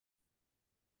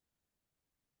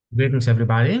Greetings,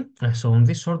 everybody. So in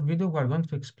this short video, we're going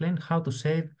to explain how to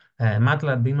save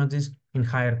MATLAB images in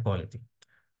higher quality.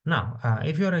 Now,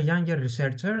 if you're a younger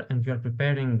researcher and you're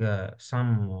preparing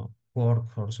some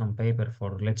work or some paper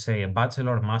for, let's say, a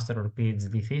bachelor, master, or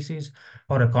PhD thesis,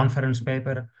 or a conference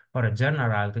paper, or a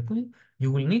journal article, you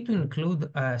will need to include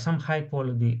some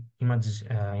high-quality images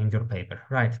in your paper,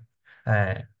 right?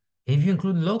 Uh, if you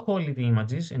include low-quality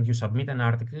images and you submit an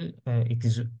article, it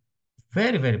is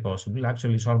very, very possible,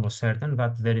 actually it's almost certain,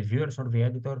 that the reviewers or the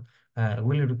editor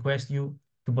will request you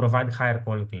to provide higher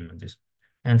quality images.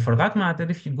 And for that matter,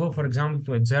 if you go, for example,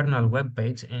 to a journal web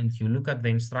page and you look at the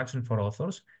instruction for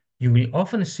authors, you will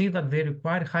often see that they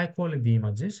require high quality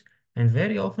images. And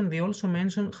very often they also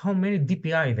mention how many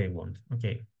DPI they want.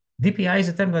 Okay. DPI is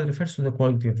a term that refers to the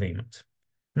quality of the image.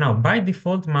 Now, by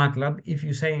default, MATLAB, if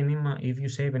you save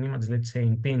an image, let's say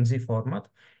in PNG format,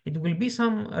 it will be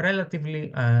some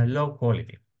relatively low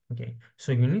quality. Okay,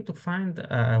 so you need to find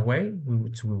a way,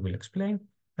 which we will explain,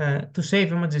 to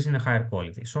save images in a higher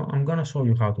quality. So I'm going to show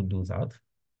you how to do that.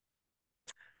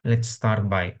 Let's start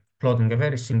by plotting a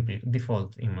very simple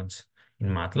default image in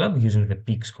MATLAB using the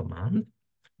pix command.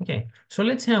 Okay, so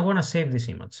let's say I want to save this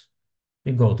image.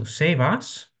 We go to Save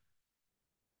As.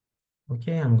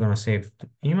 Okay, I'm going to save to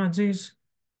Images.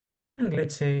 And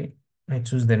let's say I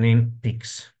choose the name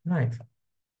pix, right?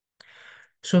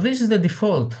 So this is the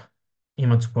default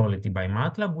image quality by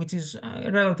Matlab, which is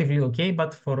relatively okay,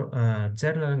 but for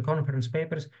journal and conference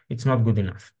papers, it's not good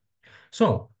enough.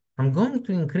 So I'm going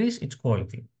to increase its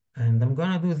quality, and I'm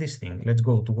going to do this thing. Let's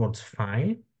go towards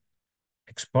File,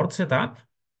 Export Setup,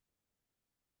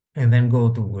 and then go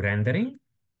to Rendering.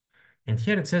 And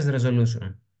here it says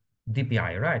resolution,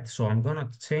 DPI, right? So I'm going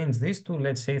to change this to,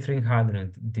 let's say,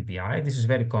 300 DPI. This is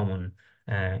very common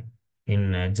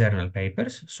in journal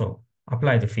papers. So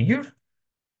apply the figure,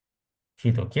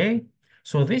 hit OK.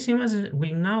 So this image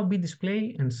will now be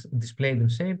displayed and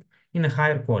saved in a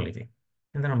higher quality.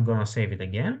 And then I'm going to save it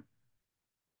again.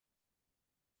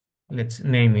 Let's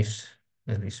name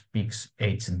this Pix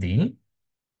HD.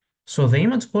 So the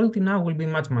image quality now will be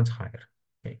much, much higher.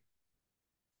 Okay.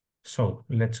 So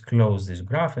let's close this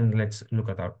graph and let's look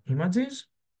at our images.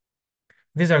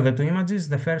 These are the two images.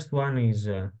 The first one is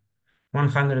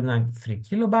 193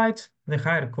 kilobytes. The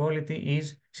higher quality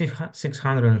is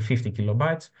 650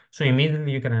 kilobytes. So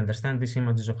immediately you can understand this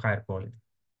image is of higher quality.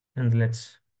 And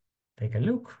let's take a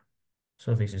look.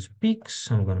 So this is pix.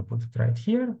 I'm going to put it right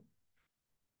here.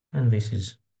 And this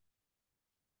is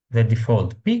the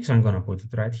default pix. I'm going to put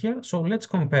it right here. So let's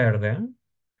compare them.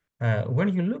 When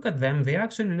you look at them, they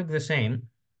actually look the same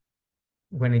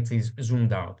when it is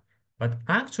zoomed out. But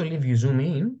actually, if you zoom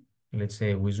in, let's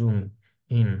say we zoom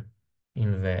in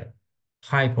the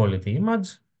high quality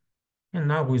image, and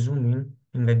now we zoom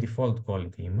in the default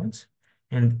quality image,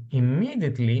 and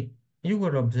immediately you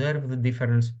will observe the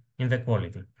difference in the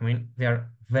quality. I mean, they are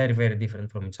very, very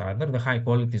different from each other. The high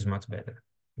quality is much better.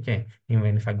 Okay,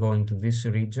 even if I go into this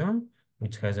region,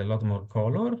 which has a lot more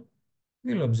color,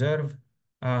 you'll observe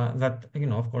that,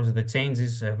 of course, the change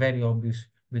is very obvious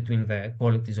between the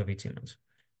qualities of each image.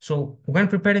 So when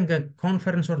preparing a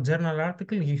conference or journal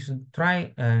article, you should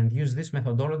try and use this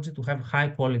methodology to have high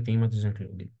quality images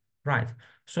included. Right.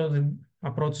 So the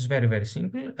approach is very, very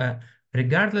simple.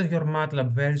 Regardless of your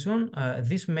MATLAB version,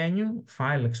 this menu,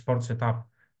 File, Export Setup,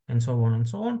 and so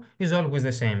on, is always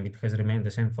the same. It has remained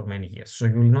the same for many years. So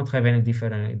you will not have any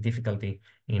difficulty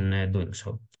in doing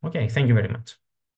so. Okay, thank you very much.